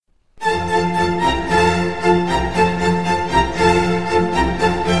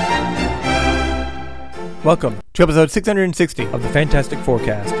Welcome to episode 660 of the Fantastic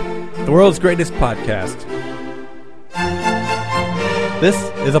Forecast, the world's greatest podcast. This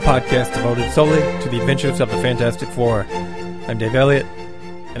is a podcast devoted solely to the adventures of the Fantastic Four. I'm Dave Elliott,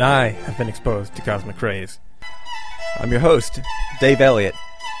 and I have been exposed to cosmic rays. I'm your host, Dave Elliott,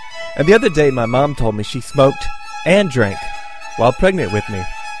 and the other day my mom told me she smoked and drank while pregnant with me.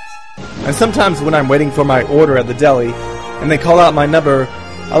 And sometimes when I'm waiting for my order at the deli, and they call out my number,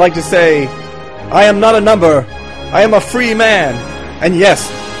 I like to say, I am not a number, I am a free man. And yes,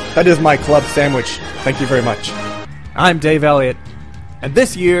 that is my club sandwich. Thank you very much. I'm Dave Elliott, and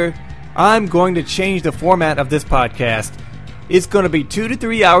this year, I'm going to change the format of this podcast. It's going to be 2 to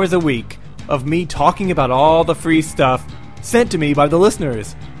 3 hours a week of me talking about all the free stuff sent to me by the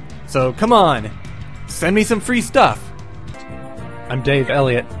listeners. So come on, send me some free stuff. I'm Dave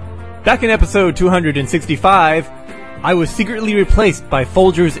Elliott. Back in episode 265, I was secretly replaced by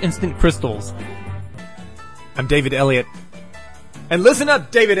Folgers Instant Crystals. I'm David Elliott. And listen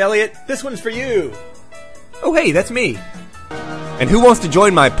up, David Elliott, this one's for you. Oh hey, that's me. And who wants to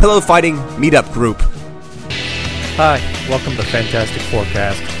join my pillow fighting meetup group? Hi, welcome to Fantastic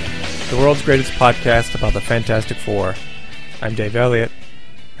Forecast, the world's greatest podcast about the Fantastic Four. I'm Dave Elliott,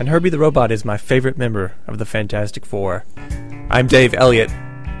 and Herbie the Robot is my favorite member of the Fantastic Four. I'm Dave Elliott,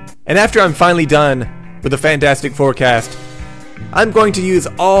 and after I'm finally done with the Fantastic Forecast, I'm going to use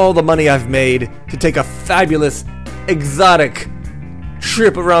all the money I've made to take a fabulous, exotic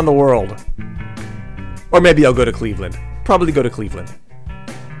trip around the world. Or maybe I'll go to Cleveland. Probably go to Cleveland.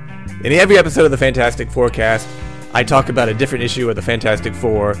 In every episode of the Fantastic Forecast, I talk about a different issue of the Fantastic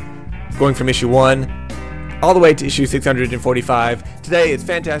Four, going from issue 1 all the way to issue 645. Today it's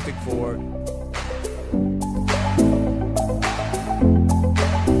Fantastic Four.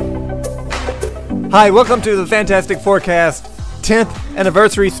 Hi, welcome to the Fantastic Forecast 10th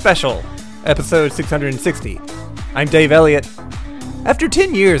Anniversary Special, episode 660. I'm Dave Elliott. After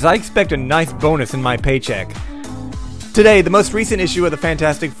 10 years, I expect a nice bonus in my paycheck. Today, the most recent issue of the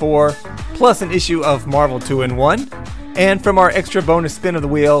Fantastic Four, plus an issue of Marvel 2-in-1, and from our extra bonus spin of the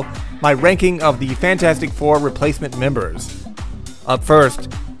wheel, my ranking of the Fantastic Four replacement members. Up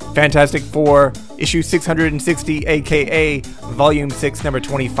first, Fantastic Four, issue 660, aka Volume 6, number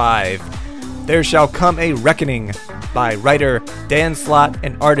 25. There Shall Come a Reckoning, by writer Dan Slott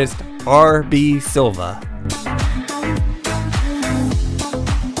and artist R.B. Silva.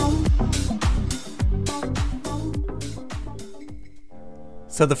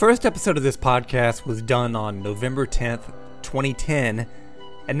 So the first episode of this podcast was done on November 10th, 2010,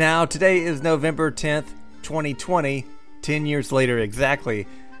 and now today is November 10th, 2020, 10 years later exactly,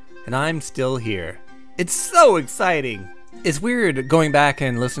 and I'm still here. It's so exciting! It's weird going back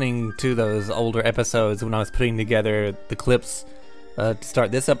and listening to those older episodes when I was putting together the clips to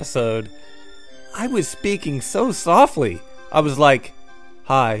start this episode. I was speaking so softly. I was like,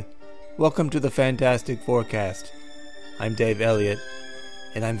 hi, welcome to the Fantastic Forecast. I'm Dave Elliott,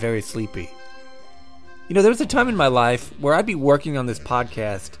 and I'm very sleepy. You know, there was a time in my life where I'd be working on this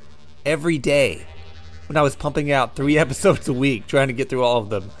podcast every day when I was pumping out 3 episodes a week, trying to get through all of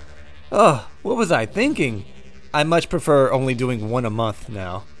them. Oh, what was I thinking? I much prefer only doing 1 a month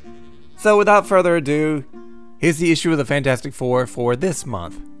now. So without further ado, here's the issue of the Fantastic Four for this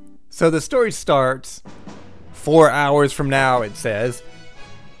month. So the story starts 4 hours from now, it says.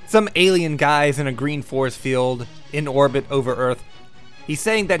 Some alien guy's in a green force field in orbit over Earth. He's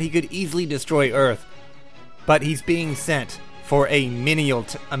saying that he could easily destroy Earth, but he's being sent for a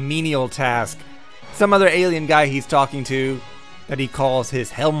menial task. Some other alien guy he's talking to, that he calls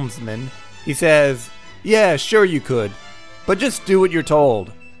his helmsman, he says, yeah, sure you could, but just do what you're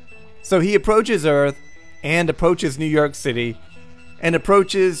told. So he approaches Earth, and approaches New York City, and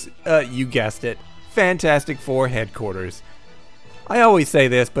approaches, you guessed it, Fantastic Four headquarters. I always say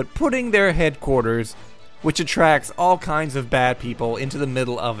this, but putting their headquarters, which attracts all kinds of bad people, into the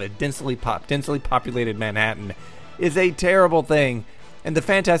middle of a densely populated Manhattan, is a terrible thing. And the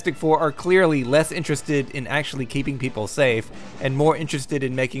Fantastic Four are clearly less interested in actually keeping people safe, and more interested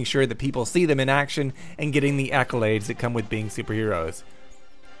in making sure that people see them in action and getting the accolades that come with being superheroes.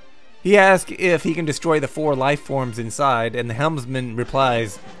 He asks if he can destroy the 4 life forms inside, and the helmsman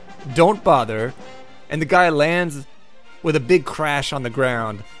replies, don't bother, and the guy lands with a big crash on the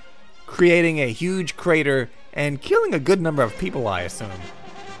ground, creating a huge crater and killing a good number of people, I assume.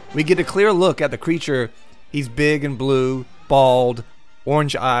 We get a clear look at the creature. He's big and blue, bald,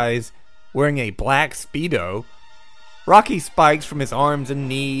 orange eyes, wearing a black Speedo, rocky spikes from his arms and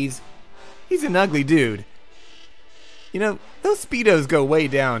knees. He's an ugly dude. You know, those Speedos go way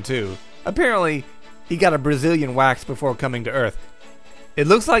down too. Apparently, he got a Brazilian wax before coming to Earth. It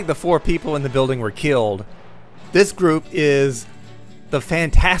looks like the 4 people in the building were killed. This group is the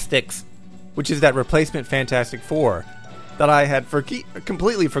Fantastics, which is that replacement Fantastic Four that I had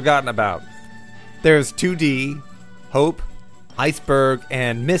completely forgotten about. There's 2D, Hope, Iceberg,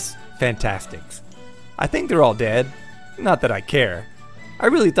 and Miss Fantastics. I think they're all dead. Not that I care. I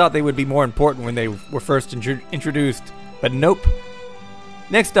really thought they would be more important when they were first introduced, but nope.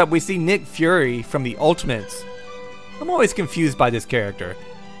 Next up, we see Nick Fury from the Ultimates. I'm always confused by this character.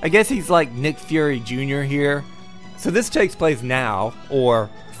 I guess he's like Nick Fury Jr. here. So this takes place now,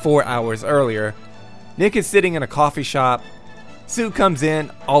 or 4 hours earlier. Nick is sitting in a coffee shop. Sue comes in,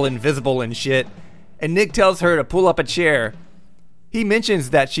 all invisible and shit, and Nick tells her to pull up a chair. He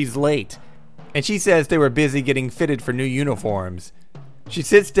mentions that she's late, and she says they were busy getting fitted for new uniforms. She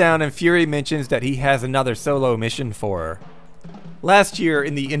sits down and Fury mentions that he has another solo mission for her. Last year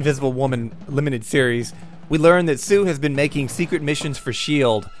in the Invisible Woman limited series, we learned that Sue has been making secret missions for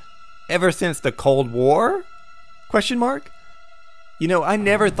S.H.I.E.L.D. ever since the Cold War? ? You know, I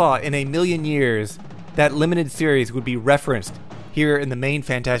never thought in a million years that limited series would be referenced here in the main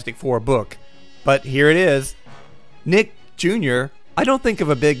Fantastic Four book. But here it is. Nick Jr., I don't think of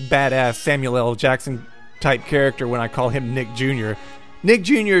a big badass Samuel L. Jackson type character when I call him Nick Jr. Nick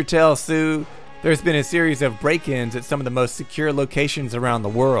Jr. tells Sue there's been a series of break-ins at some of the most secure locations around the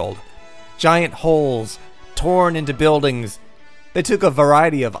world. Giant holes torn into buildings. They took a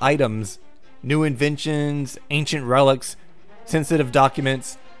variety of items, new inventions, ancient relics, sensitive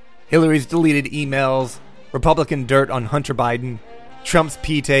documents, Hillary's deleted emails, Republican dirt on Hunter Biden, Trump's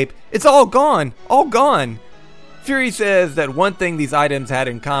P-tape. It's all gone! All gone! Fury says that one thing these items had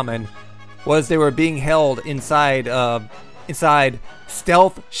in common was they were being held inside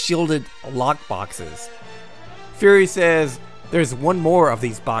stealth-shielded lockboxes. Fury says there's one more of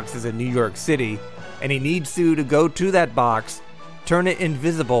these boxes in New York City, and he needs Sue to go to that box, turn it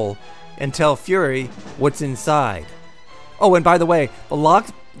invisible, and tell Fury what's inside. Oh, and by the way, the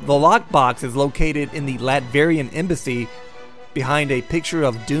lockbox is located in the Latvian embassy behind a picture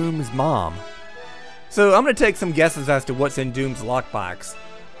of Doom's mom. So I'm going to take some guesses as to what's in Doom's lockbox.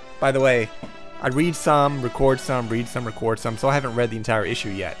 By the way, I read some, record some, read some, record some, so I haven't read the entire issue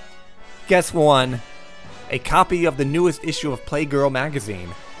yet. Guess 1, a copy of the newest issue of Playgirl magazine.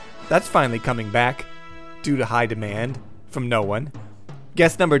 That's finally coming back, due to high demand from no one.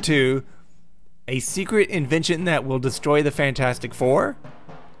 Guess number 2, a secret invention that will destroy the Fantastic Four.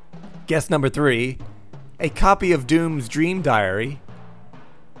 Guess number 3, a copy of Doom's Dream Diary.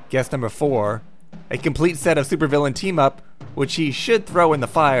 Guess number 4, a complete set of supervillain team-up, which he should throw in the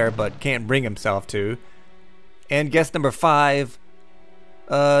fire but can't bring himself to. And guess number 5,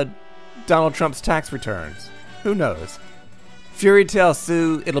 Donald Trump's tax returns. Who knows? Fury tells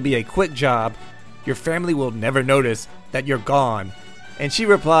Sue it'll be a quick job. Your family will never notice that you're gone. And she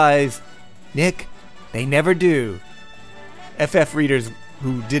replies, Nick, they never do. FF readers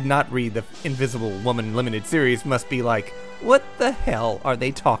who did not read the Invisible Woman limited series must be like, what the hell are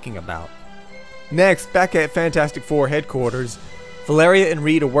they talking about? Next, back at Fantastic Four headquarters, Valeria and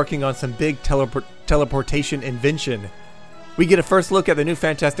Reed are working on some big teleportation invention. We get a first look at the new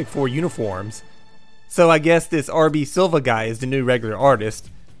Fantastic Four uniforms. So I guess this RB Silva guy is the new regular artist.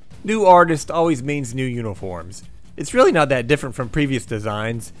 New artist always means new uniforms. It's really not that different from previous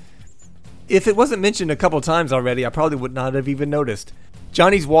designs. If it wasn't mentioned a couple times already, I probably would not have even noticed.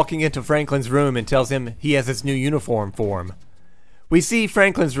 Johnny's walking into Franklin's room and tells him he has his new uniform for him. We see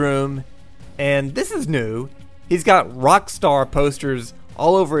Franklin's room, and this is new. He's got Rockstar posters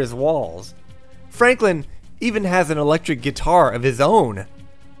all over his walls. Franklin even has an electric guitar of his own.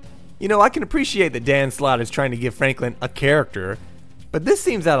 You know, I can appreciate that Dan Slott is trying to give Franklin a character, but this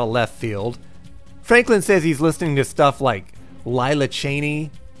seems out of left field. Franklin says he's listening to stuff like Lila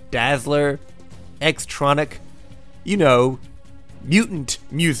Cheney, Dazzler, Xtronic, you know, mutant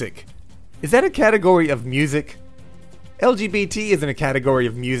music. Is that a category of music? LGBT isn't a category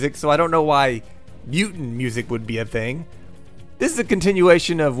of music, so I don't know why mutant music would be a thing. This is a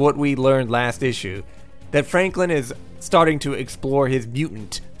continuation of what we learned last issue, that Franklin is starting to explore his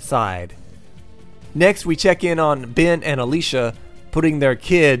mutant side. Next, we check in on Ben and Alicia putting their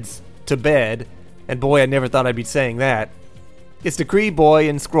kids to bed, and boy, I never thought I'd be saying that. It's the Kree boy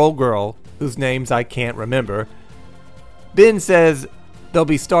and Skrull girl, whose names I can't remember. Ben says they'll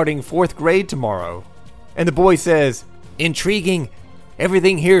be starting 4th grade tomorrow, and the boy says, intriguing,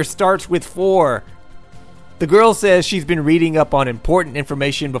 everything here starts with 4. The girl says she's been reading up on important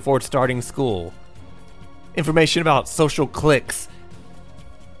information before starting school. Information about social cliques.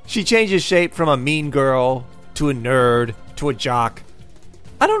 She changes shape from a mean girl to a nerd to a jock.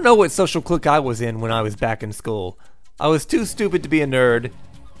 I don't know what social clique I was in when I was back in school. I was too stupid to be a nerd,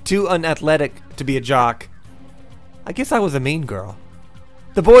 too unathletic to be a jock. I guess I was a mean girl.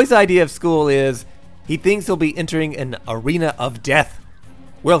 The boy's idea of school is he thinks he'll be entering an arena of death,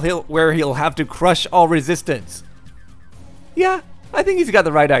 where he'll have to crush all resistance. Yeah, I think he's got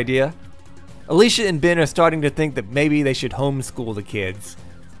the right idea. Alicia and Ben are starting to think that maybe they should homeschool the kids.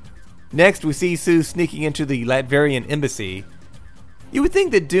 Next, we see Sue sneaking into the Latverian embassy. You would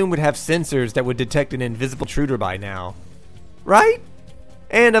think that Doom would have sensors that would detect an invisible intruder by now, right?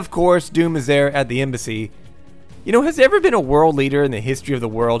 And of course, Doom is there at the embassy. You know, has there ever been a world leader in the history of the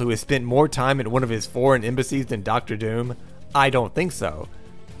world who has spent more time at one of his foreign embassies than Dr. Doom? I don't think so.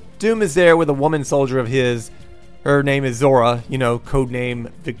 Doom is there with a woman soldier of his. Her name is Zora,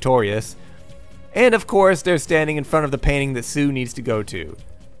 codename Victorious. And of course, they're standing in front of the painting that Sue needs to go to.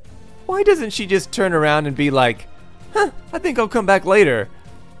 Why doesn't she just turn around and be like, I think I'll come back later.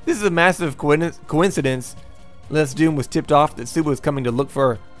 This is a massive coincidence, unless Doom was tipped off that Sue was coming to look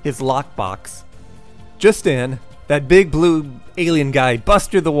for his lockbox. Just then, that big blue alien guy busts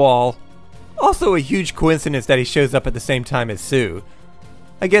through the wall. Also a huge coincidence that he shows up at the same time as Sue.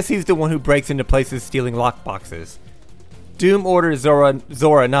 I guess he's the one who breaks into places stealing lockboxes. Doom orders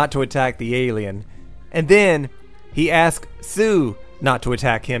Zora not to attack the alien, and then he asks Sue not to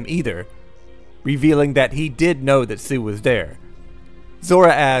attack him either, revealing that he did know that Sue was there.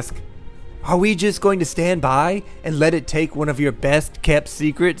 Zora asks, "Are we just going to stand by and let it take one of your best kept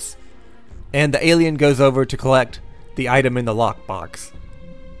secrets?" And the alien goes over to collect the item in the lockbox.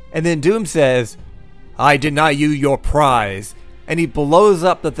 And then Doom says, "I deny you your prize," and he blows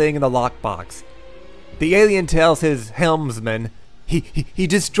up the thing in the lockbox. The alien tells his helmsman, he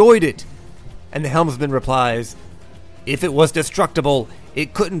destroyed it. And the helmsman replies, "If it was destructible,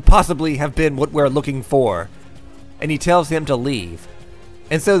 it couldn't possibly have been what we're looking for." And he tells him to leave.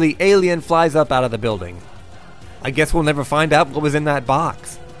 And so the alien flies up out of the building. I guess we'll never find out what was in that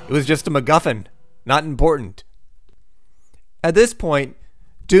box. It was just a MacGuffin. Not important. At this point,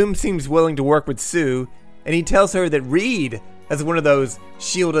 Doom seems willing to work with Sue, and he tells her that Reed has one of those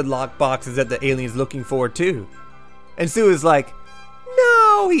shielded lock boxes that the alien's looking for too. And Sue is like,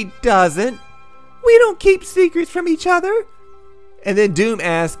 "No, he doesn't. We don't keep secrets from each other." And then Doom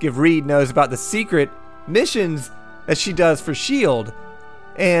asks if Reed knows about the secret missions that she does for S.H.I.E.L.D.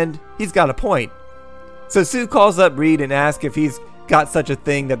 And he's got a point. So Sue calls up Reed and asks if he's got such a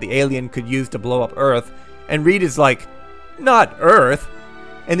thing that the alien could use to blow up Earth. And Reed is like, "Not Earth."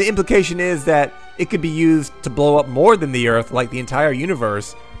 And the implication is that it could be used to blow up more than the Earth, like the entire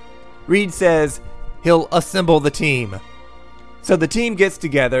universe. Reed says he'll assemble the team. So the team gets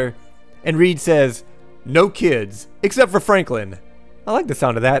together, and Reed says, "No kids, except for Franklin." I like the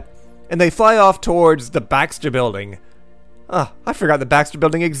sound of that. And they fly off towards the Baxter Building. I forgot the Baxter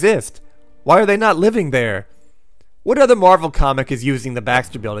Building exists. Why are they not living there? What other Marvel comic is using the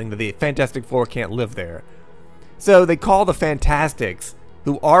Baxter Building that the Fantastic Four can't live there? So they call the Fantastics,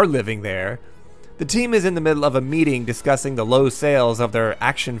 who are living there. The team is in the middle of a meeting discussing the low sales of their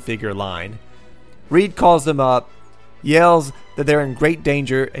action figure line. Reed calls them up, yells that they're in great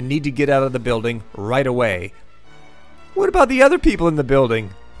danger and need to get out of the building right away. What about the other people in the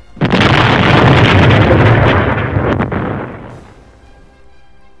building?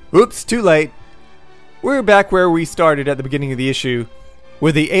 Oops, too late. We're back where we started at the beginning of the issue,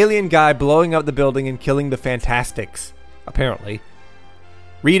 with the alien guy blowing up the building and killing the Fantastics, apparently.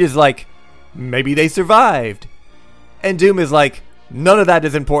 Reed is like, "Maybe they survived." And Doom is like, "None of that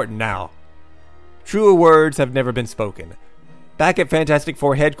is important now." Truer words have never been spoken. Back at Fantastic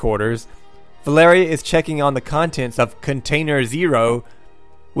Four headquarters, Valeria is checking on the contents of Container Zero,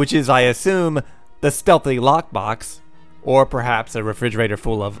 which is, I assume, the stealthy lockbox, or perhaps a refrigerator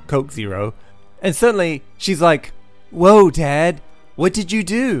full of Coke Zero. And suddenly, she's like, "Whoa, Dad, what did you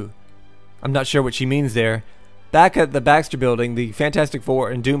do?" I'm not sure what she means there. Back at the Baxter Building, the Fantastic Four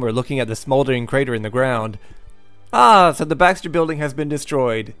and Doom are looking at the smoldering crater in the ground. So the Baxter Building has been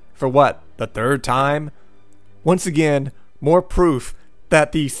destroyed. For what, the third time? Once again, more proof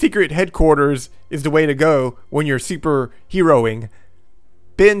that the secret headquarters is the way to go when you're superheroing.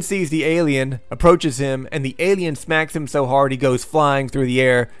 Ben sees the alien, approaches him, and the alien smacks him so hard he goes flying through the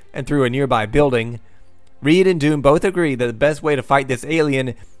air and through a nearby building. Reed and Doom both agree that the best way to fight this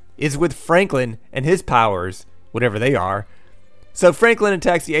alien is with Franklin and his powers, whatever they are. So Franklin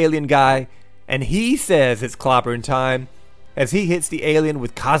attacks the alien guy, and he says it's clobbering time as he hits the alien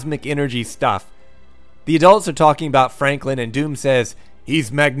with cosmic energy stuff. The adults are talking about Franklin, and Doom says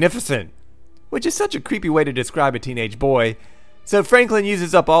he's magnificent, which is such a creepy way to describe a teenage boy. So Franklin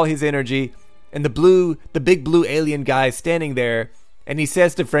uses up all his energy, and the big blue alien guy is standing there, and he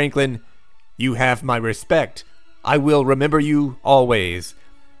says to Franklin, "You have my respect. I will remember you always.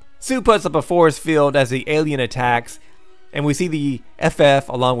 Sue puts up a force field as the alien attacks, and we see the FF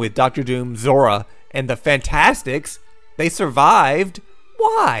along with Dr. Doom, Zora, and the Fantastics. They survived.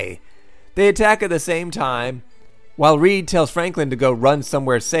 Why? They attack at the same time, while Reed tells Franklin to go run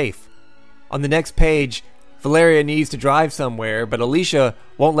somewhere safe. On the next page, Valeria needs to drive somewhere, but Alicia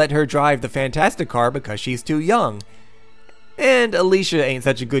won't let her drive the Fantastic car because she's too young. And Alicia ain't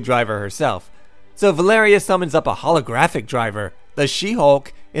such a good driver herself. So Valeria summons up a holographic driver, the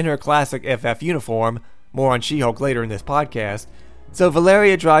She-Hulk, in her classic FF uniform. More on She-Hulk later in this podcast. So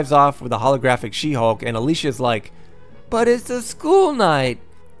Valeria drives off with a holographic She-Hulk, and Alicia's like, "But it's a school night.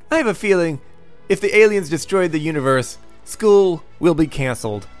 I have a feeling if the aliens destroyed the universe, school will be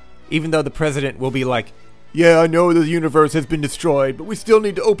canceled. Even though the president will be like, yeah, I know the universe has been destroyed, but we still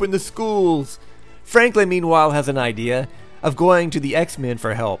need to open the schools." Franklin, meanwhile, has an idea of going to the X-Men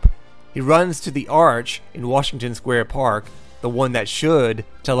for help. He runs to the Arch in Washington Square Park, the one that should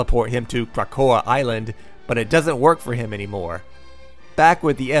teleport him to Krakoa Island, but it doesn't work for him anymore. Back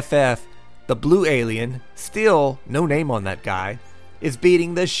with the FF, the blue alien, still no name on that guy, is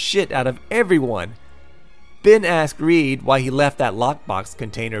beating the shit out of everyone. Ben asks Reed why he left that lockbox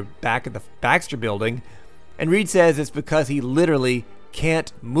container back at the Baxter building, and Reed says it's because he literally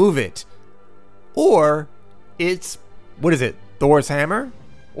can't move it. Or it's, what is it, Thor's hammer?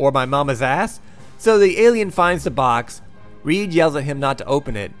 Or my mama's ass? So the alien finds the box. Reed yells at him not to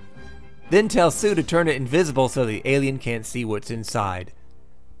open it, then tells Sue to turn it invisible so the alien can't see what's inside.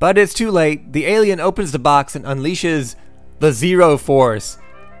 But it's too late. The alien opens the box and unleashes the Zero Force.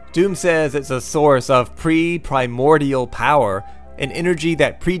 Doom says it's a source of pre-primordial power, an energy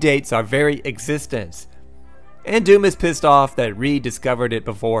that predates our very existence. And Doom is pissed off that Reed discovered it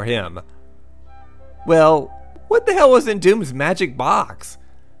before him. Well, what the hell was in Doom's magic box?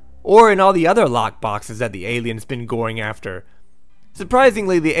 Or in all the other lock boxes that the alien's been going after?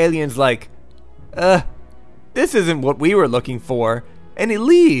 Surprisingly, the alien's like, this isn't what we were looking for, and he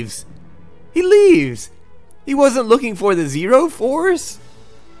leaves. He leaves. He wasn't looking for the Zero Force?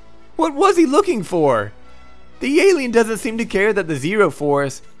 What was he looking for? The alien doesn't seem to care that the Zero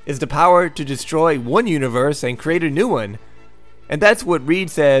Force is the power to destroy one universe and create a new one. And that's what Reed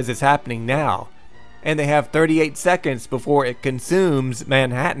says is happening now. And they have 38 seconds before it consumes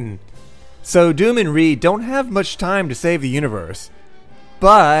Manhattan. So Doom and Reed don't have much time to save the universe.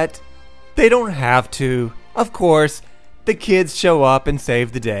 But they don't have to. Of course, the kids show up and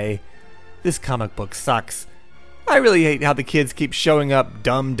save the day. This comic book sucks. I really hate how the kids keep showing up,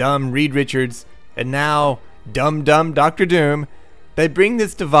 dumb Reed Richards, and now dumb Dr. Doom. They bring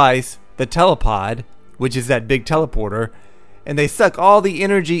this device, the telepod, which is that big teleporter, and they suck all the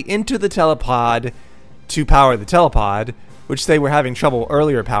energy into the telepod to power the telepod, which they were having trouble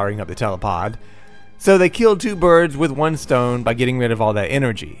earlier powering up the telepod. So they killed two birds with one stone by getting rid of all that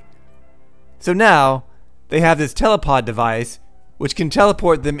energy. So now they have this telepod device which can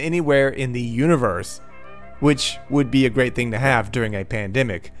teleport them anywhere in the universe, which would be a great thing to have during a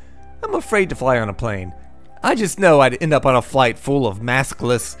pandemic. I'm afraid to fly on a plane. I just know I'd end up on a flight full of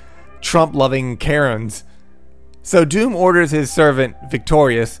maskless, Trump-loving Karens. So Doom orders his servant,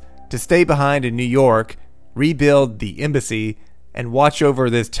 Victorious, to stay behind in New York, rebuild the embassy, and watch over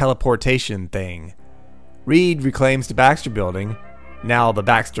this teleportation thing. Reed reclaims the Baxter building, now the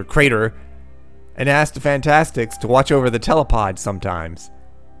Baxter crater, and asks the Fantastics to watch over the telepod sometimes.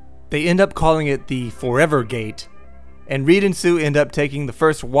 They end up calling it the Forever Gate, and Reed and Sue end up taking the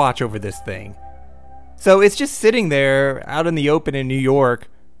first watch over this thing. So it's just sitting there out in the open in New York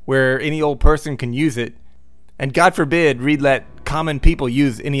where any old person can use it, and God forbid Reed let common people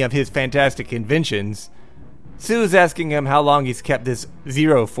use any of his fantastic inventions. Sue's asking him how long he's kept this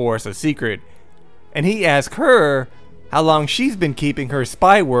Zero Force a secret, and he asks her how long she's been keeping her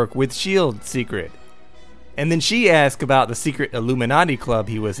spy work with S.H.I.E.L.D. secret. And then she asks about the secret Illuminati club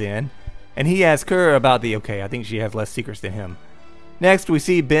he was in, and he asks her about I think she has less secrets than him. Next, we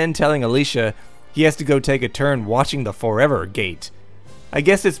see Ben telling Alicia he has to go take a turn watching the Forever Gate. I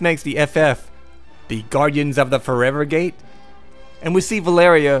guess this makes the FF the Guardians of the Forever Gate. And we see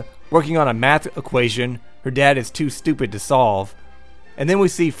Valeria working on a math equation her dad is too stupid to solve. And then we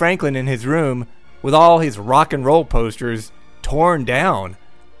see Franklin in his room with all his rock and roll posters torn down.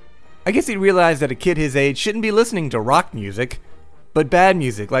 I guess he realized that a kid his age shouldn't be listening to rock music, but bad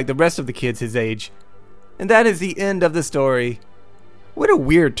music like the rest of the kids his age. And that is the end of the story. What a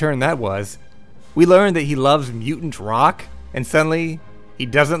weird turn that was. We learned that he loves mutant rock, and suddenly he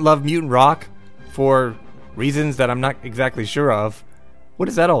doesn't love mutant rock for reasons that I'm not exactly sure of. What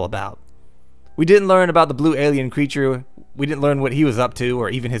is that all about? We didn't learn about the blue alien creature. We didn't learn what he was up to or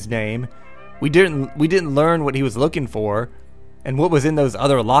even his name. We didn't learn what he was looking for and what was in those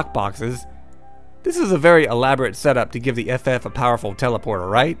other lockboxes. This is a very elaborate setup to give the FF a powerful teleporter,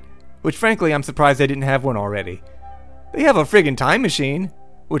 right? Which frankly, I'm surprised they didn't have one already. They have a friggin' time machine,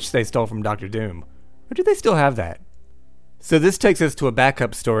 which they stole from Dr. Doom. Or do they still have that? So this takes us to a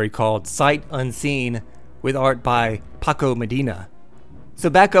backup story called Sight Unseen, with art by Paco Medina. So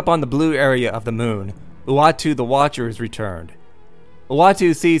back up on the blue area of the moon, Uatu the Watcher is returned.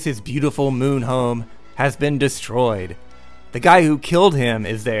 Uatu sees his beautiful moon home has been destroyed. The guy who killed him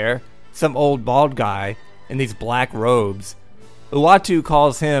is there, some old bald guy in these black robes. Uatu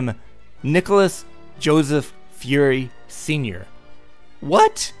calls him Nicholas Joseph Fury Sr.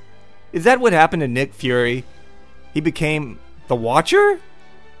 What? Is that what happened to Nick Fury? He became the Watcher?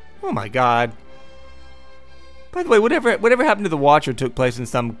 Oh my god. By the way, whatever happened to the Watcher took place in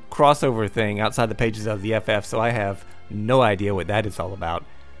some crossover thing outside the pages of the FF, so I have no idea what that is all about.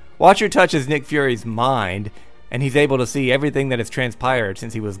 Watcher touches Nick Fury's mind, and he's able to see everything that has transpired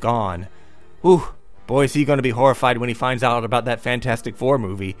since he was gone. Ooh, boy, is he going to be horrified when he finds out about that Fantastic Four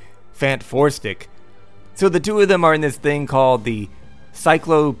movie, Fant Four Stick. So the two of them are in this thing called the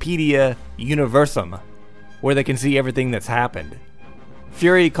Cyclopedia Universum, where they can see everything that's happened.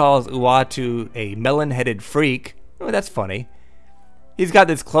 Fury calls Uatu a melon-headed freak. Oh, that's funny. He's got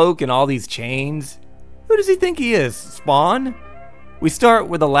this cloak and all these chains. Who does he think he is? Spawn? We start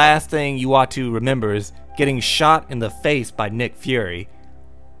with the last thing Uatu remembers, getting shot in the face by Nick Fury.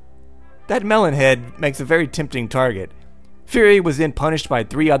 That melon head makes a very tempting target. Fury was then punished by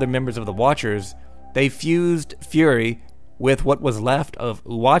 3 other members of the Watchers. They fused Fury with what was left of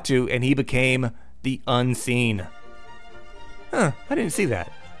Uatu, and he became the Unseen. Huh, I didn't see that.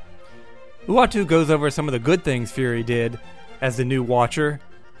 Uatu goes over some of the good things Fury did as the new Watcher,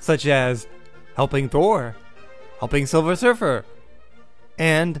 such as helping Thor, helping Silver Surfer,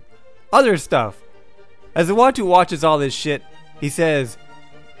 and other stuff. As Uatu watches all this shit, he says,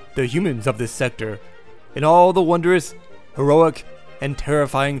 "The humans of this sector, and all the wondrous, heroic, and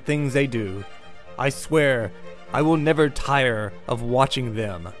terrifying things they do, I swear I will never tire of watching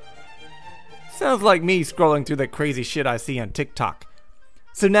them." Sounds like me scrolling through the crazy shit I see on TikTok.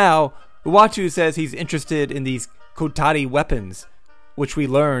 So now, Uatu says he's interested in these Kotati weapons, which we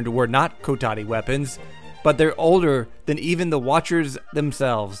learned were not Kotati weapons, but they're older than even the Watchers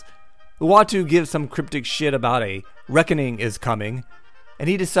themselves. Uatu gives some cryptic shit about a reckoning is coming, and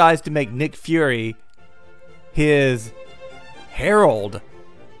he decides to make Nick Fury his herald.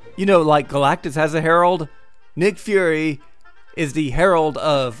 You know, like Galactus has a herald? Nick Fury is the herald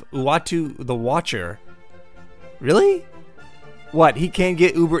of Uatu the Watcher. Really? What, he can't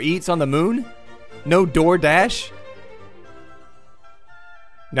get Uber Eats on the moon? No DoorDash?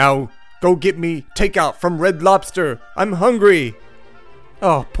 Now, go get me takeout from Red Lobster. I'm hungry.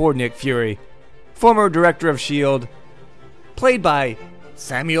 Oh, poor Nick Fury. Former director of S.H.I.E.L.D., played by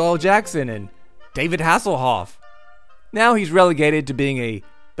Samuel L. Jackson and David Hasselhoff. Now he's relegated to being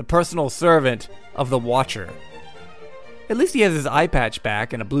the personal servant of the Watcher. At least he has his eye patch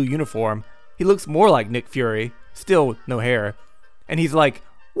back and a blue uniform. He looks more like Nick Fury, still no hair. And he's like,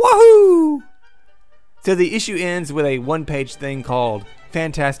 wahoo! So the issue ends with a one-page thing called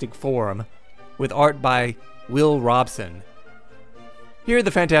Fantastic Forum, with art by Will Robson. Here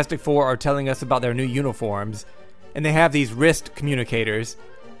the Fantastic Four are telling us about their new uniforms, and they have these wrist communicators.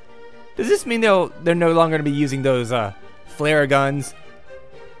 Does this mean they're no longer going to be using those flare guns?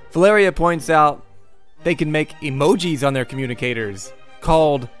 Valeria points out they can make emojis on their communicators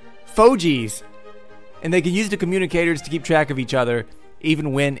called Fogies, and they can use the communicators to keep track of each other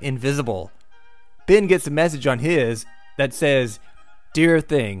even when invisible. Ben gets a message on his that says, "Dear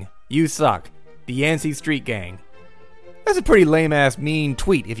Thing, you suck. The Yancey Street Gang." That's a pretty lame-ass mean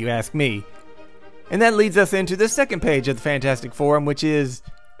tweet if you ask me. And that leads us into the second page of the Fantastic Forum, which is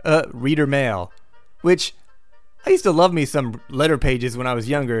reader mail. Which, I used to love me some letter pages when I was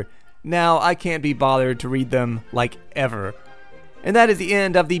younger. Now I can't be bothered to read them like ever. And that is the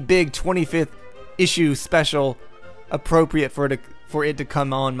end of the big 25th issue special, appropriate for it to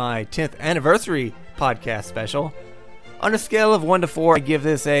come on my 10th anniversary podcast special. On a scale of 1 to 4, I give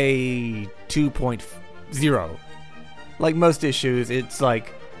this a 2.0. Like most issues, it's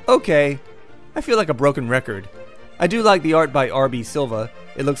like, okay, I feel like a broken record. I do like the art by R.B. Silva,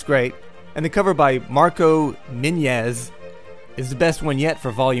 it looks great, and the cover by Marco Minez is the best one yet for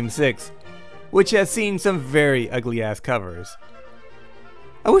Volume 6, which has seen some very ugly-ass covers.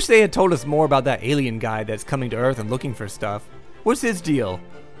 I wish they had told us more about that alien guy that's coming to Earth and looking for stuff. What's his deal?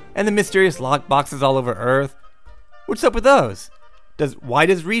 And the mysterious lock boxes all over Earth? What's up with those? Why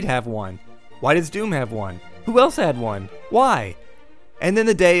does Reed have one? Why does Doom have one? Who else had one? Why? And then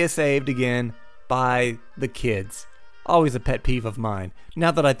the day is saved again by the kids. Always a pet peeve of mine. Now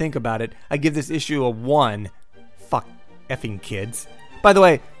that I think about it, I give this issue a 1. Fuck effing kids. By the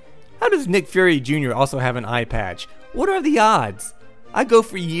way, how does Nick Fury Jr. also have an eye patch? What are the odds? I go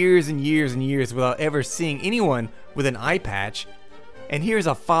for years and years and years without ever seeing anyone with an eye patch. And here's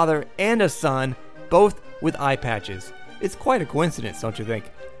a father and a son, both with eye patches. It's quite a coincidence, don't you think?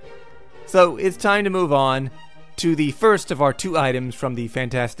 So it's time to move on to the first of our 2 items from the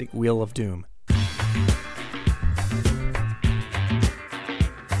Fantastic Wheel of Doom.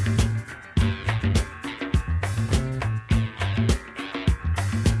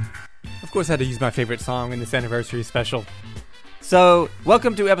 Of course, I had to use my favorite song in this anniversary special. So,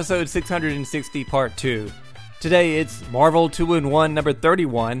 welcome to episode 660, part 2. Today it's Marvel 2-in-1 number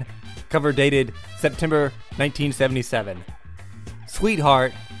 31, cover dated September 1977.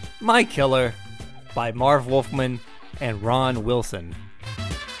 Sweetheart, My Killer, by Marv Wolfman and Ron Wilson.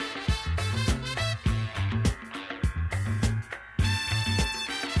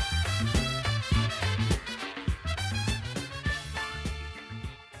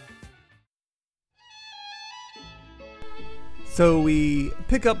 So we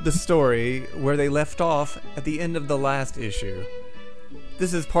pick up the story where they left off at the end of the last issue.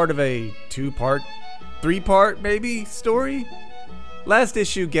 This is part of a 2-part, 3-part maybe, story? Last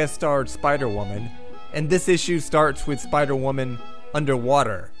issue guest starred Spider-Woman, and this issue starts with Spider-Woman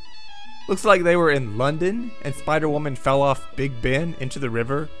underwater. Looks like they were in London, and Spider-Woman fell off Big Ben into the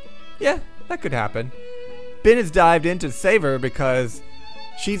river. Yeah, that could happen. Ben has dived in to save her because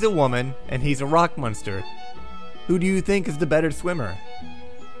she's a woman and he's a rock monster. Who do you think is the better swimmer?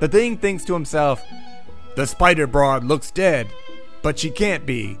 The Thing thinks to himself, the Spider Broad looks dead, but she can't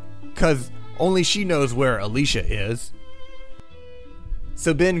be, 'cause only she knows where Alicia is.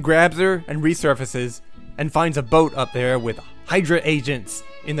 So Ben grabs her and resurfaces and finds a boat up there with Hydra agents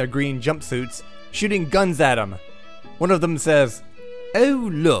in their green jumpsuits shooting guns at him. One of them says, "Oh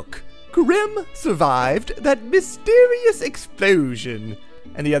look, Grimm survived that mysterious explosion."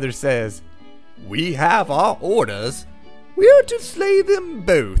 And the other says, "We have our orders. We're to slay them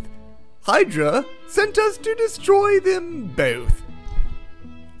both. Hydra sent us to destroy them both."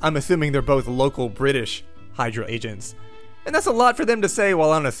 I'm assuming they're both local British Hydra agents. And that's a lot for them to say while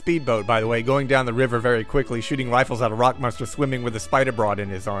on a speedboat, by the way, going down the river very quickly, shooting rifles at a rock monster swimming with a spider broad in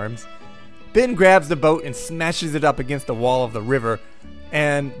his arms. Ben grabs the boat and smashes it up against the wall of the river,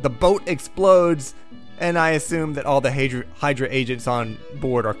 and the boat explodes, and I assume that all the Hydra agents on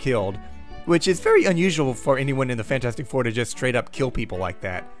board are killed, which is very unusual for anyone in the Fantastic Four to just straight up kill people like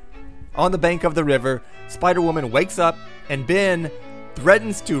that. On the bank of the river, Spider-Woman wakes up, and Ben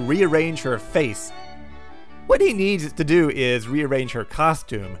threatens to rearrange her face. What he needs to do is rearrange her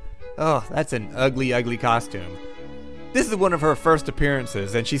costume. Oh, that's an ugly, ugly costume. This is one of her first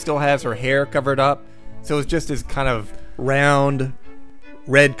appearances, and she still has her hair covered up, so it's just this kind of round,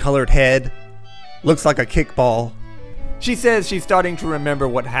 red-colored head. Looks like a kickball. She says she's starting to remember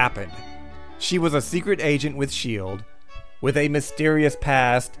what happened. She was a secret agent with S.H.I.E.L.D., with a mysterious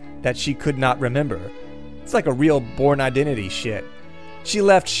past that she could not remember. It's like a real Bourne Identity shit. She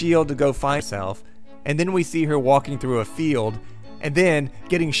left S.H.I.E.L.D. to go find herself, and then we see her walking through a field, and then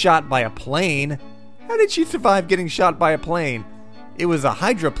getting shot by a plane. How did she survive getting shot by a plane? It was a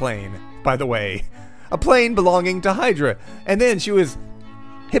Hydra plane, by the way. A plane belonging to Hydra. And then she was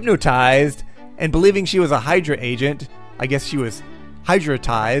hypnotized, and believing she was a Hydra agent, I guess she was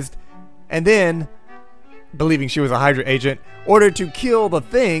hydratized, and then, believing she was a Hydra agent, ordered to kill the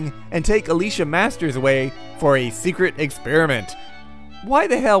Thing and take Alicia Masters away for a secret experiment. Why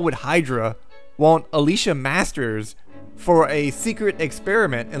the hell would Hydra want Alicia Masters for a secret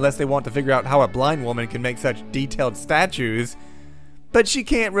experiment unless they want to figure out how a blind woman can make such detailed statues? But she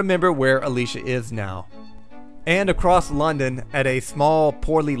can't remember where Alicia is now. And across London, at a small,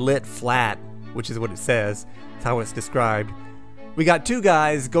 poorly lit flat, which is what it says, it's how it's described, we got 2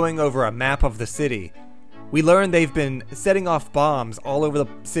 guys going over a map of the city. We learn they've been setting off bombs all over the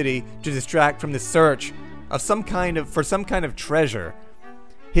city to distract from the search of some kind of treasure.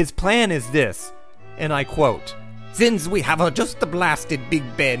 His plan is this, and I quote, "Since we have just blasted Big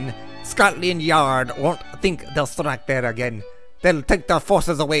Ben, Scotland Yard won't think they'll strike there again. They'll take their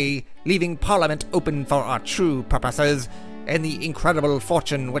forces away, leaving Parliament open for our true purposes and the incredible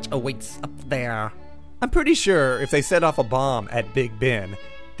fortune which awaits up there." I'm pretty sure if they set off a bomb at Big Ben,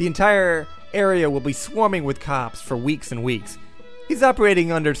 the entire area will be swarming with cops for weeks and weeks. He's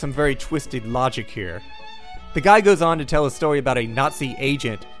operating under some very twisted logic here. The guy goes on to tell a story about a Nazi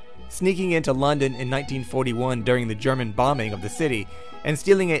agent sneaking into London in 1941 during the German bombing of the city and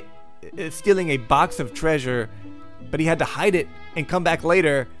stealing a box of treasure but he had to hide it and come back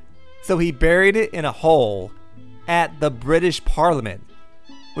later, so he buried it in a hole at the British Parliament,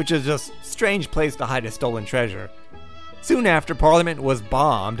 which is just a strange place to hide a stolen treasure. Soon after, Parliament was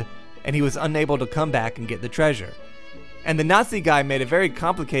bombed, and he was unable to come back and get the treasure. And the Nazi guy made a very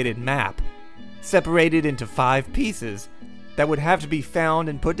complicated map, separated into 5 pieces, that would have to be found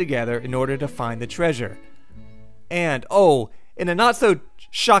and put together in order to find the treasure. And, in a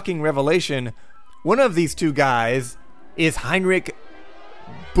not-so-shocking revelation, one of these 2 guys is Heinrich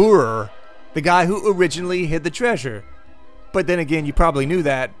Bührer, the guy who originally hid the treasure. But then again, you probably knew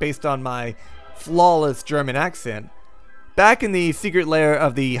that based on my flawless German accent. Back in the secret lair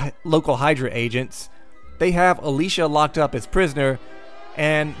of the local Hydra agents, they have Alicia locked up as prisoner,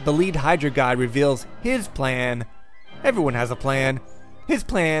 and the lead Hydra guy reveals his plan. Everyone has a plan. His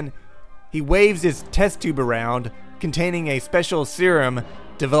plan, he waves his test tube around, containing a special serum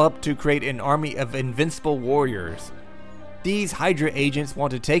developed to create an army of invincible warriors. These Hydra agents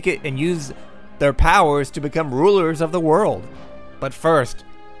want to take it and use their powers to become rulers of the world. But first,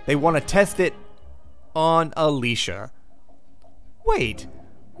 they want to test it on Alicia. Wait,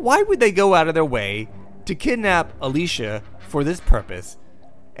 why would they go out of their way to kidnap Alicia for this purpose?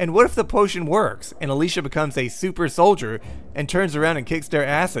 And what if the potion works and Alicia becomes a super soldier and turns around and kicks their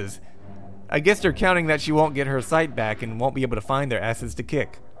asses? I guess they're counting that she won't get her sight back and won't be able to find their asses to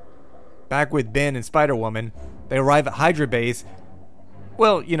kick. Back with Ben and Spider-Woman, they arrive at Hydra Base.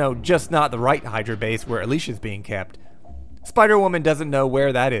 Well, just not the right Hydra Base where Alicia's being kept. Spider-Woman doesn't know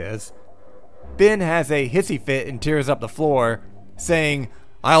where that is. Ben has a hissy fit and tears up the floor, saying,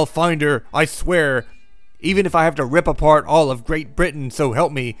 "I'll find her, I swear. Even if I have to rip apart all of Great Britain, so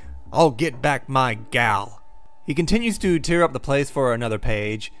help me, I'll get back my gal." He continues to tear up the place for another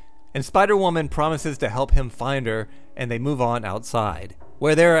page, and Spider-Woman promises to help him find her, and they move on outside,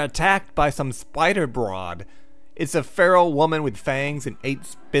 where they're attacked by some spider broad. It's a feral woman with fangs and 8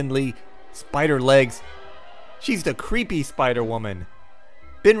 spindly spider legs. She's the creepy Spider-Woman.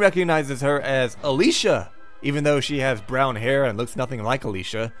 Ben recognizes her as Alicia, even though she has brown hair and looks nothing like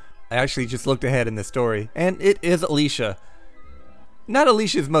Alicia. I actually just looked ahead in the story, and it is Alicia. Not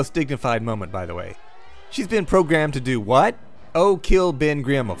Alicia's most dignified moment, by the way. She's been programmed to do what? Oh, kill Ben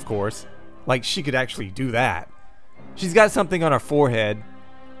Grimm, of course. Like she could actually do that. She's got something on her forehead,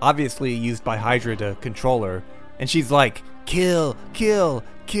 obviously used by Hydra to control her, and she's like, "Kill, kill,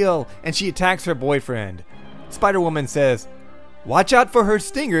 kill," and she attacks her boyfriend. Spider-Woman says, "Watch out for her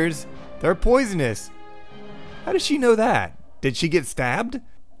stingers, they're poisonous." How does she know that? Did she get stabbed?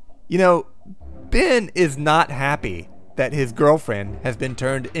 Ben is not happy that his girlfriend has been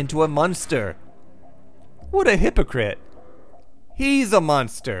turned into a monster. What a hypocrite. He's a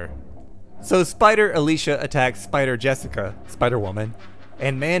monster. So Spider Alicia attacks Spider Jessica, Spider-Woman,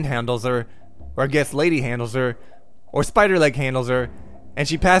 and manhandles her, or I guess lady handles her, or Spider Leg handles her, and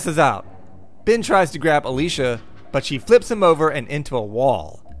she passes out. Ben tries to grab Alicia, but she flips him over and into a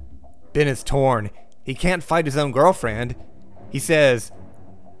wall. Ben is torn. He can't fight his own girlfriend. He says,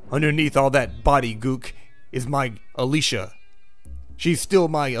 "Underneath all that body gook is my Alicia. She's still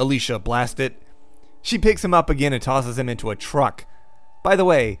my Alicia, blast it." She picks him up again and tosses him into a truck. By the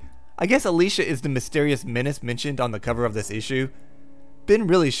way, I guess Alicia is the mysterious menace mentioned on the cover of this issue. Ben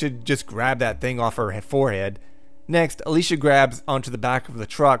really should just grab that thing off her forehead. Next, Alicia grabs onto the back of the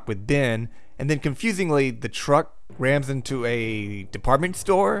truck with Ben, and then confusingly, the truck rams into a department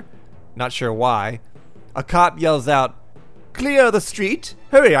store? Not sure why. A cop yells out, "Clear the street!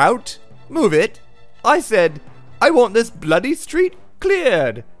 Hurry out! Move it! I said, I want this bloody street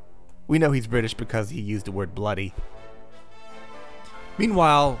cleared!" We know he's British because he used the word bloody.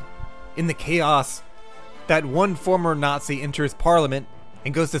 Meanwhile, in the chaos, that one former Nazi enters Parliament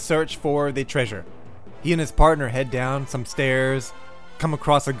and goes to search for the treasure. He and his partner head down some stairs, come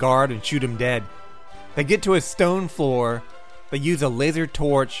across a guard and shoot him dead. They get to a stone floor, they use a laser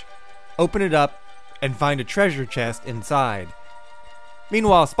torch, open it up, and find a treasure chest inside.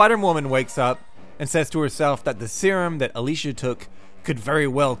 Meanwhile, Spider-Woman wakes up and says to herself that the serum that Alicia took could very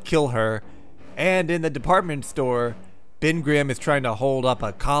well kill her, and in the department store, Ben Grimm is trying to hold up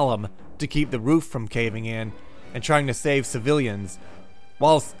a column to keep the roof from caving in and trying to save civilians,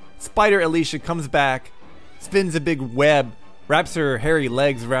 while Spider Alicia comes back, spins a big web, wraps her hairy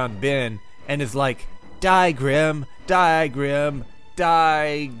legs around Ben, and is like, "Die, Grimm, die, Grimm,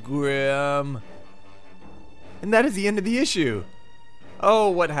 die, Grimm." And that is the end of the issue. Oh,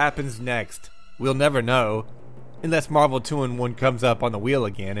 what happens next? We'll never know. Unless Marvel 2-in-1 comes up on the wheel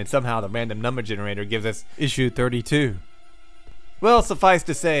again and somehow the random number generator gives us issue 32. Well, suffice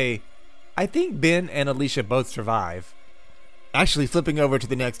to say, I think Ben and Alicia both survive. Actually, flipping over to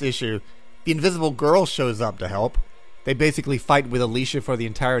the next issue, the Invisible Girl shows up to help. They basically fight with Alicia for the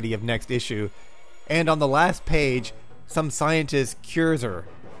entirety of next issue, and on the last page, some scientist cures her.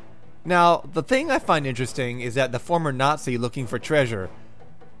 Now, the thing I find interesting is that the former Nazi looking for treasure,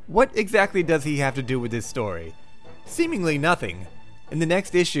 what exactly does he have to do with this story? Seemingly nothing. In the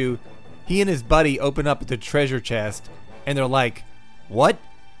next issue, he and his buddy open up the treasure chest, and they're like, "What?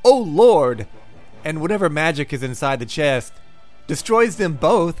 Oh Lord!" And whatever magic is inside the chest destroys them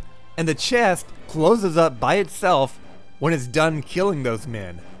both, and the chest closes up by itself when it's done killing those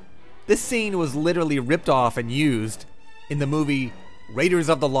men. This scene was literally ripped off and used in the movie Raiders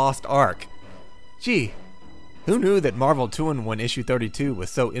of the Lost Ark. Gee, who knew that Marvel 2-in-1 issue 32 was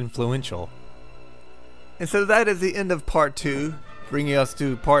so influential? And so that is the end of part 2, bringing us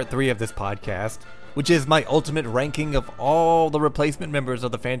to part 3 of this podcast, which is my ultimate ranking of all the replacement members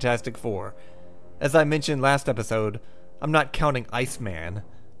of the Fantastic Four. As I mentioned last episode, I'm not counting Iceman.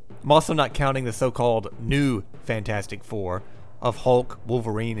 I'm also not counting the so-called new Fantastic Four of Hulk,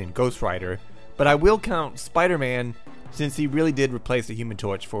 Wolverine, and Ghost Rider, but I will count Spider-Man since he really did replace the Human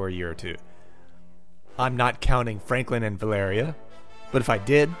Torch for a year or two. I'm not counting Franklin and Valeria, but if I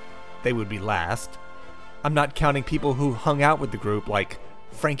did, they would be last. I'm not counting people who hung out with the group like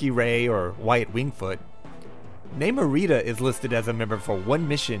Frankie Ray or Wyatt Wingfoot. Namorita is listed as a member for one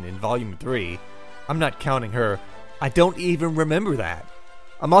mission in Volume 3. I'm not counting her. I don't even remember that.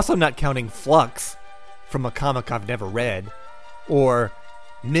 I'm also not counting Flux from a comic I've never read, or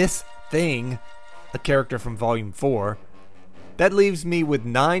Miss Thing, a character from Volume 4. That leaves me with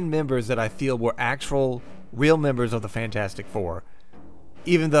 9 members that I feel were actual, real members of the Fantastic Four.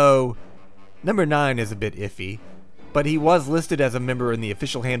 Even though number 9 is a bit iffy, but he was listed as a member in the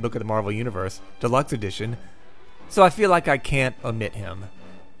official handbook of the Marvel Universe, Deluxe Edition, so I feel like I can't omit him.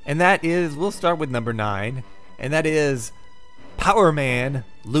 And that is, we'll start with number 9, and that is Power Man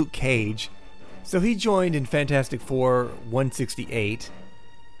Luke Cage. So he joined in Fantastic Four 168.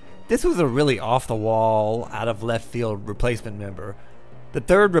 This was a really off-the-wall, out-of-left-field replacement member. The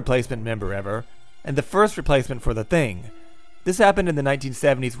third replacement member ever, and the first replacement for The Thing. This happened in the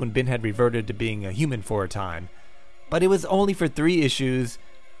 1970s when Ben had reverted to being a human for a time. But it was only for 3 issues,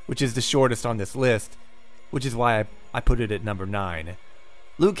 which is the shortest on this list, which is why I put it at number 9.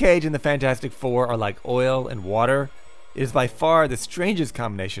 Luke Cage and the Fantastic Four are like oil and water. It is by far the strangest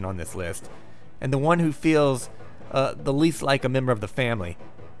combination on this list, and the one who feels the least like a member of the family.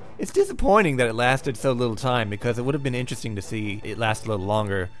 It's disappointing that it lasted so little time, because it would have been interesting to see it last a little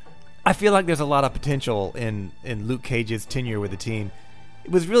longer. I feel like there's a lot of potential in Luke Cage's tenure with the team.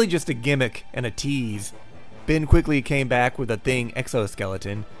 It was really just a gimmick and a tease. Ben quickly came back with a Thing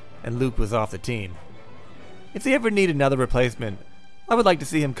exoskeleton, and Luke was off the team. If they ever need another replacement, I would like to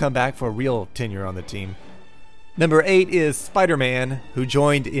see him come back for a real tenure on the team. Number 8 is Spider-Man, who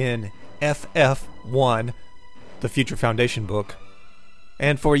joined in FF1, the Future Foundation book.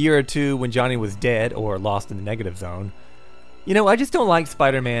 And for a year or two when Johnny was dead or lost in the negative zone. You know, I just don't like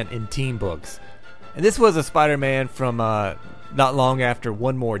Spider-Man in team books. And this was a Spider-Man from not long after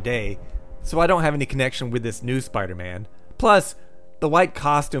One More Day, so I don't have any connection with this new Spider-Man. Plus, the white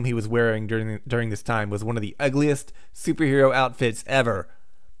costume he was wearing during this time was one of the ugliest superhero outfits ever.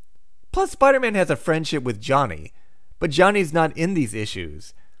 Plus, Spider-Man has a friendship with Johnny, but Johnny's not in these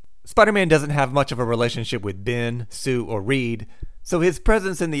issues. Spider-Man doesn't have much of a relationship with Ben, Sue, or Reed, so his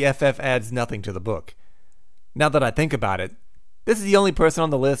presence in the FF adds nothing to the book. Now that I think about it, this is the only person on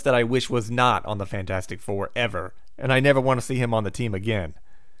the list that I wish was not on the Fantastic Four ever, and I never want to see him on the team again.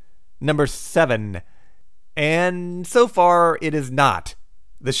 Number 7. And so far, it is not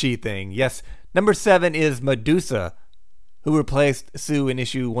the She-Thing. Yes, number 7 is Medusa, who replaced Sue in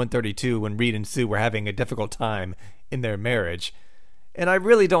issue 132 when Reed and Sue were having a difficult time in their marriage. And I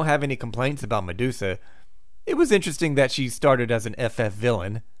really don't have any complaints about Medusa. It was interesting that she started as an FF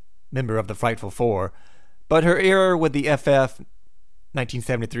villain, member of the Frightful Four, but her era with the FF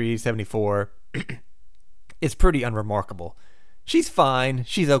 1973-74 is pretty unremarkable. She's fine,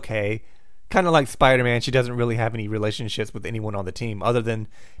 she's okay. Kind of like Spider-Man, she doesn't really have any relationships with anyone on the team other than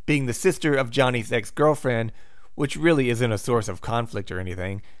being the sister of Johnny's ex-girlfriend, which really isn't a source of conflict or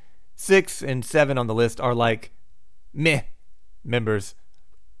anything. 6 and 7 on the list are like meh members.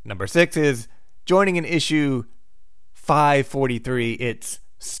 Number 6 is joining in issue 543. It's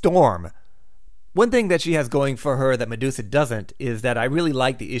Storm. One thing that she has going for her that Medusa doesn't is that I really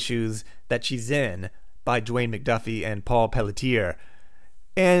like the issues that she's in by Dwayne McDuffie and Paul Pelletier.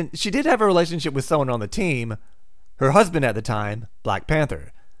 And she did have a relationship with someone on the team, her husband at the time, Black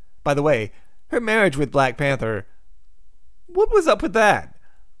Panther. By the way, her marriage with Black Panther, what was up with that?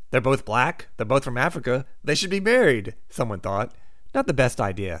 They're both black, they're both from Africa, they should be married, someone thought. Not the best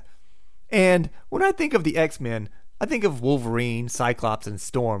idea. And when I think of the X-Men, I think of Wolverine, Cyclops, and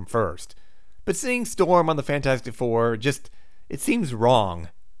Storm first. But seeing Storm on the Fantastic Four it seems wrong.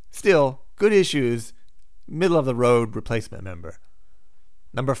 Still, good issues, middle of the road replacement member.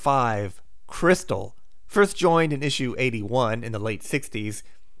 Number 5, Crystal. First joined in issue 81 in the late 60s,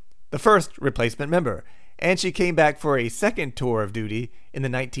 the first replacement member, and she came back for a second tour of duty in the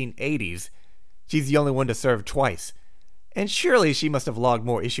 1980s. She's the only one to serve twice, and surely she must have logged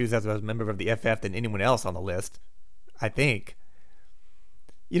more issues as a member of the FF than anyone else on the list, I think.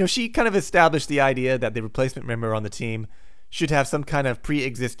 She kind of established the idea that the replacement member on the team should have some kind of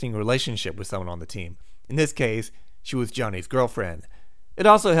pre-existing relationship with someone on the team. In this case, she was Johnny's girlfriend. It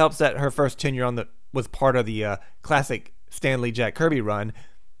also helps that her first tenure was part of the classic Stan Lee Jack Kirby run,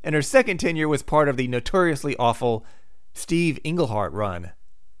 and her second tenure was part of the notoriously awful Steve Englehart run.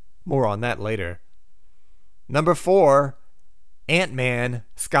 More on that later. Number 4, Ant-Man,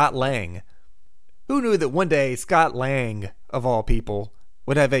 Scott Lang. Who knew that one day Scott Lang, of all people,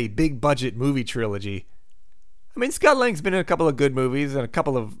 would have a big-budget movie trilogy? I mean, Scott Lang's been in a couple of good movies and a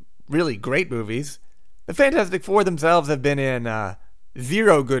couple of really great movies. The Fantastic Four themselves have been in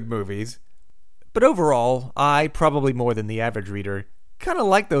 0 good movies. But overall, I, probably more than the average reader, kind of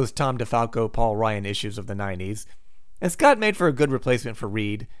like those Tom DeFalco, Paul Ryan issues of the 90s. And Scott made for a good replacement for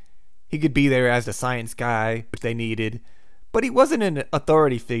Reed. He could be there as the science guy, which they needed. But he wasn't an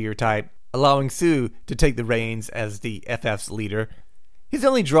authority figure type, allowing Sue to take the reins as the FF's leader. His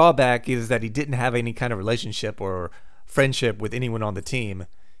only drawback is that he didn't have any kind of relationship or friendship with anyone on the team.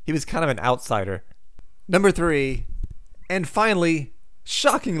 He was kind of an outsider. Number 3, and finally,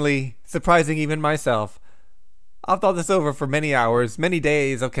 shockingly, surprising even myself, I've thought this over for many hours, many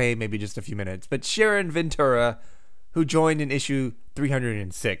days, okay, maybe just a few minutes, but Sharon Ventura, who joined in issue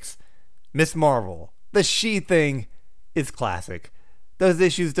 306. Miss Marvel. The She-Thing is classic. Those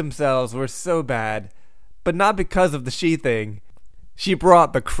issues themselves were so bad, but not because of the She-Thing. She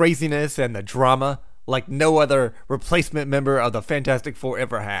brought the craziness and the drama like no other replacement member of the Fantastic Four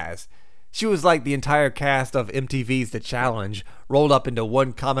ever has. She was like the entire cast of MTV's The Challenge rolled up into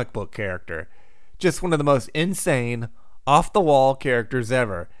one comic book character. Just one of the most insane, off-the-wall characters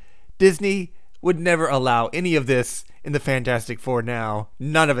ever. Disney would never allow any of this in the Fantastic Four now.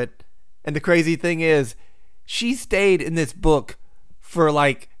 None of it. And the crazy thing is, she stayed in this book for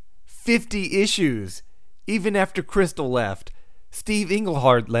like 50 issues, even after Crystal left. Steve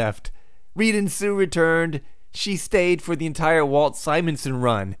Englehart left. Reed and Sue returned. She stayed for the entire Walt Simonson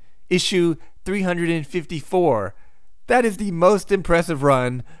run, issue 354. That is the most impressive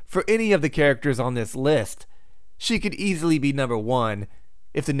run for any of the characters on this list. She could easily be number 1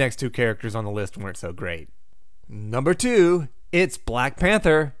 if the next 2 characters on the list weren't so great. Number 2, it's Black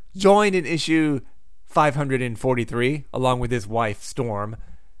Panther, joined in issue 543, along with his wife, Storm.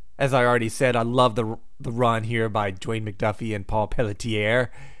 As I already said, I love the run here by Dwayne McDuffie and Paul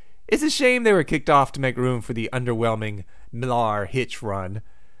Pelletier. It's a shame they were kicked off to make room for the underwhelming Millar Hitch run.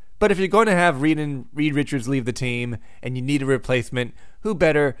 But if you're going to have Reed Richards leave the team and you need a replacement, who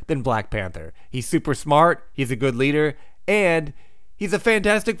better than Black Panther? He's super smart, he's a good leader, and he's a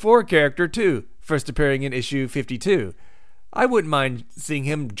Fantastic Four character too, first appearing in issue 52. I wouldn't mind seeing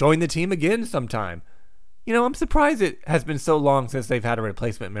him join the team again sometime. I'm surprised it has been so long since they've had a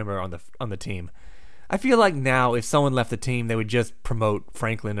replacement member on the team. I feel like now if someone left the team, they would just promote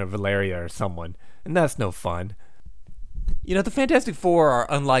Franklin or Valeria or someone, and that's no fun. The Fantastic Four are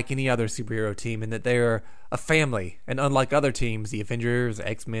unlike any other superhero team in that they are a family, and unlike other teams, the Avengers,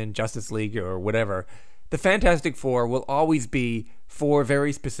 X-Men, Justice League, or whatever, the Fantastic Four will always be 4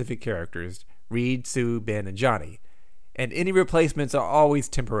 very specific characters: Reed, Sue, Ben, and Johnny. And any replacements are always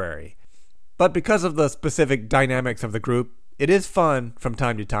temporary. But because of the specific dynamics of the group, it is fun, from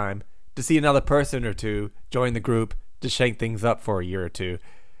time to time, to see another person or two join the group to shake things up for a year or two.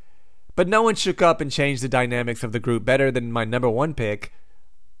 But no one shook up and changed the dynamics of the group better than my number 1 pick.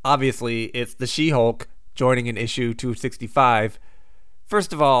 Obviously, it's the She-Hulk, joining in issue 265.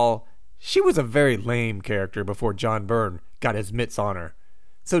 First of all, she was a very lame character before John Byrne got his mitts on her.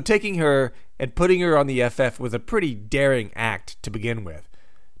 So taking her and putting her on the FF was a pretty daring act to begin with.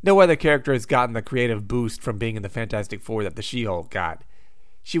 No other character has gotten the creative boost from being in the Fantastic Four that the She-Hulk got.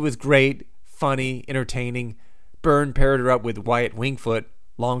 She was great, funny, entertaining. Byrne paired her up with Wyatt Wingfoot,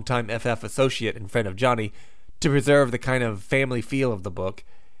 longtime FF associate and friend of Johnny, to preserve the kind of family feel of the book.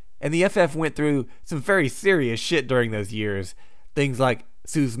 And the FF went through some very serious shit during those years. Things like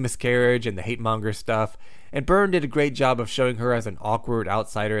Sue's miscarriage and the hate-monger stuff. And Byrne did a great job of showing her as an awkward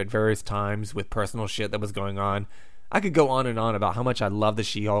outsider at various times with personal shit that was going on. I could go on and on about how much I love the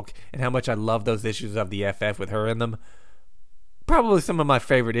She-Hulk and how much I love those issues of the FF with her in them. Probably some of my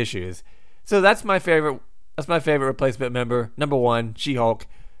favorite issues. So that's my favorite That's my favorite replacement member. Number 1, She-Hulk.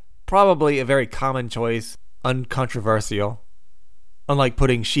 Probably a very common choice, uncontroversial. Unlike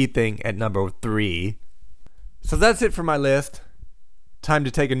putting She-Thing at number 3. So that's it for my list. Time to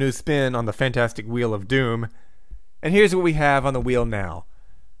take a new spin on the Fantastic Wheel of Doom. And here's what we have on the wheel now.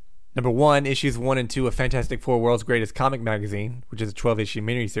 Number 1, issues 1 and 2 of Fantastic Four World's Greatest Comic Magazine, which is a 12-issue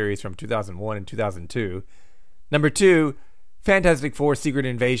miniseries from 2001 and 2002. Number 2, Fantastic Four Secret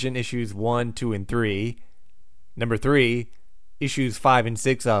Invasion, issues 1, 2, and 3. Number 3, issues 5 and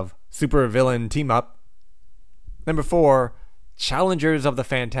 6 of Super Villain Team Up. Number 4, Challengers of the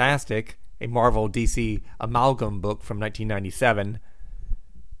Fantastic, a Marvel DC amalgam book from 1997.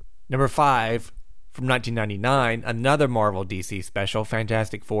 Number 5, from 1999, another Marvel DC special,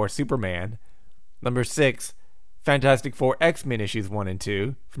 Fantastic Four Superman. Number 6, Fantastic Four X-Men issues 1 and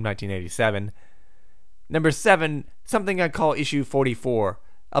 2 from 1987. Number 7, something I call issue 44.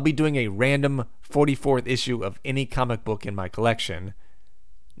 I'll be doing a random 44th issue of any comic book in my collection.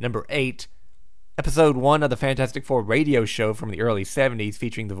 Number 8, episode 1 of the Fantastic Four radio show from the early 70s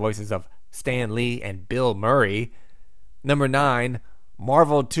featuring the voices of Stan Lee and Bill Murray. Number 9,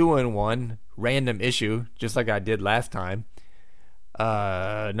 Marvel 2-in-1, random issue, just like I did last time.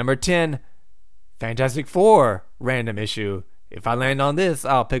 Number 10, Fantastic Four, random issue. If I land on this,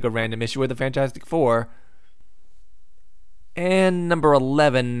 I'll pick a random issue of the Fantastic Four. And number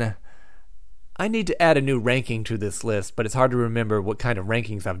 11, I need to add a new ranking to this list, but it's hard to remember what kind of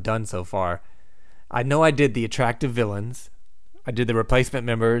rankings I've done so far. I know I did the attractive villains. I did the replacement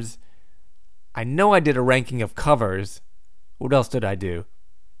members. I know I did a ranking of covers. What else did I do?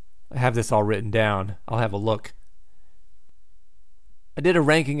 I have this all written down. I'll have a look. I did a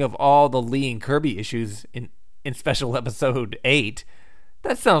ranking of all the Lee and Kirby issues in special episode 8.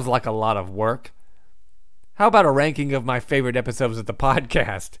 That sounds like a lot of work. How about a ranking of my favorite episodes of the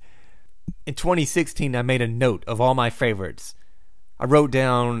podcast? In 2016, I made a note of all my favorites. I wrote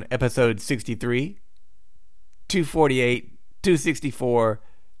down episode 63, 248, 264,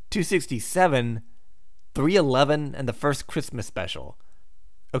 267, 311, and the first Christmas special.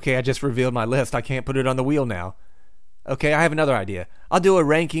 Okay, I just revealed my list. I can't put it on the wheel now. Okay, I have another idea. I'll do a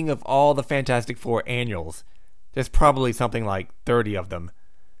ranking of all the Fantastic Four annuals. There's probably something like 30 of them.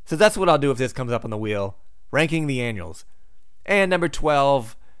 So that's what I'll do if this comes up on the wheel. Ranking the annuals. And number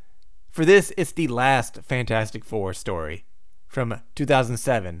 12, for this, it's the last Fantastic Four story from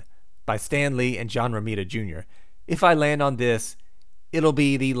 2007 by Stan Lee and John Romita Jr. If I land on this, it'll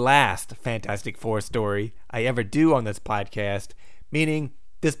be the last Fantastic Four story I ever do on this podcast, meaning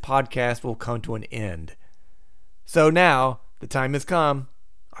this podcast will come to an end. So now, the time has come.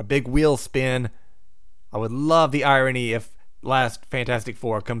 Our big wheel spin. I would love the irony if last Fantastic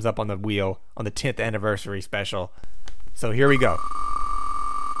Four comes up on the wheel on the 10th anniversary special. So here we go.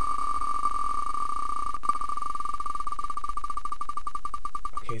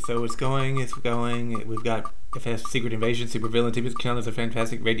 Okay, so it's going. We've got Secret Invasion, Super Villain, Team Challenge of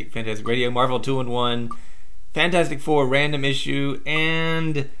Fantastic Radio, Marvel 2-in-1, Fantastic Four random issue,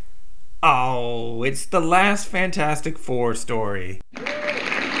 and it's the last Fantastic Four story.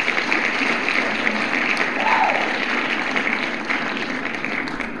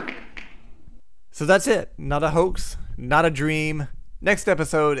 So that's it. Not a hoax, not a dream. Next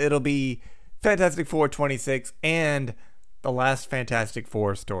episode, it'll be Fantastic Four 26 and the last Fantastic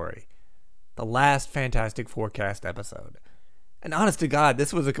Four story. The last Fantastic Forecast episode. And honest to God,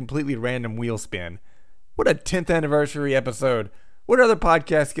 this was a completely random wheel spin. What a 10th anniversary episode. What other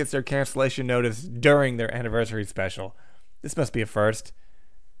podcast gets their cancellation notice during their anniversary special? This must be a first.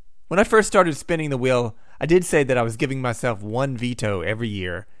 When I first started spinning the wheel, I did say that I was giving myself one veto every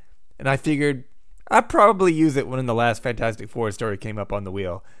year. And I figured I'd probably use it when the last Fantastic Four story came up on the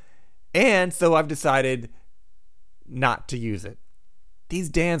wheel. And so I've decided not to use it. These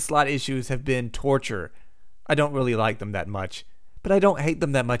Dan Slott issues have been torture. I don't really like them that much. But I don't hate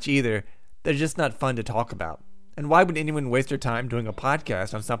them that much either. They're just not fun to talk about. And why would anyone waste their time doing a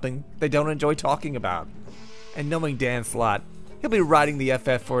podcast on something they don't enjoy talking about? And knowing Dan Slott, he'll be writing the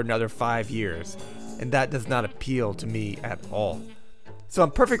FF for another 5 years. And that does not appeal to me at all. So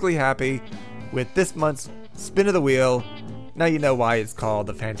I'm perfectly happy with this month's Spin of the Wheel. Now you know why it's called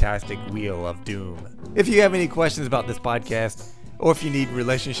the Fantastic Wheel of Doom. If you have any questions about this podcast, or if you need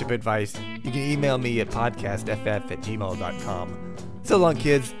relationship advice, you can email me at podcastff@gmail.com. So long,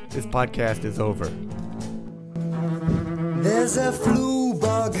 kids. This podcast is over. There's a flu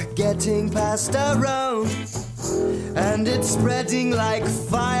bug getting passed around, and it's spreading like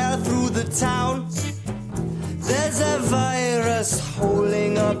fire through the town. There's a virus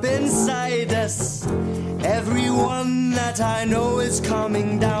holding up inside us. Everyone that I know is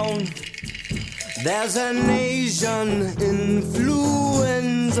coming down. There's an Asian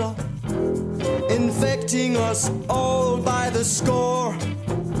influenza infecting us all by the score,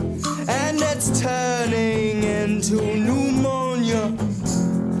 and it's turning into pneumonia.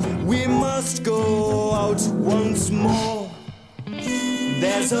 We must go out once more.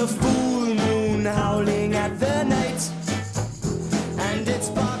 There's a full moon howling at the night, and its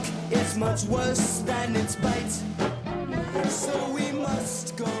bark is much worse than its bite.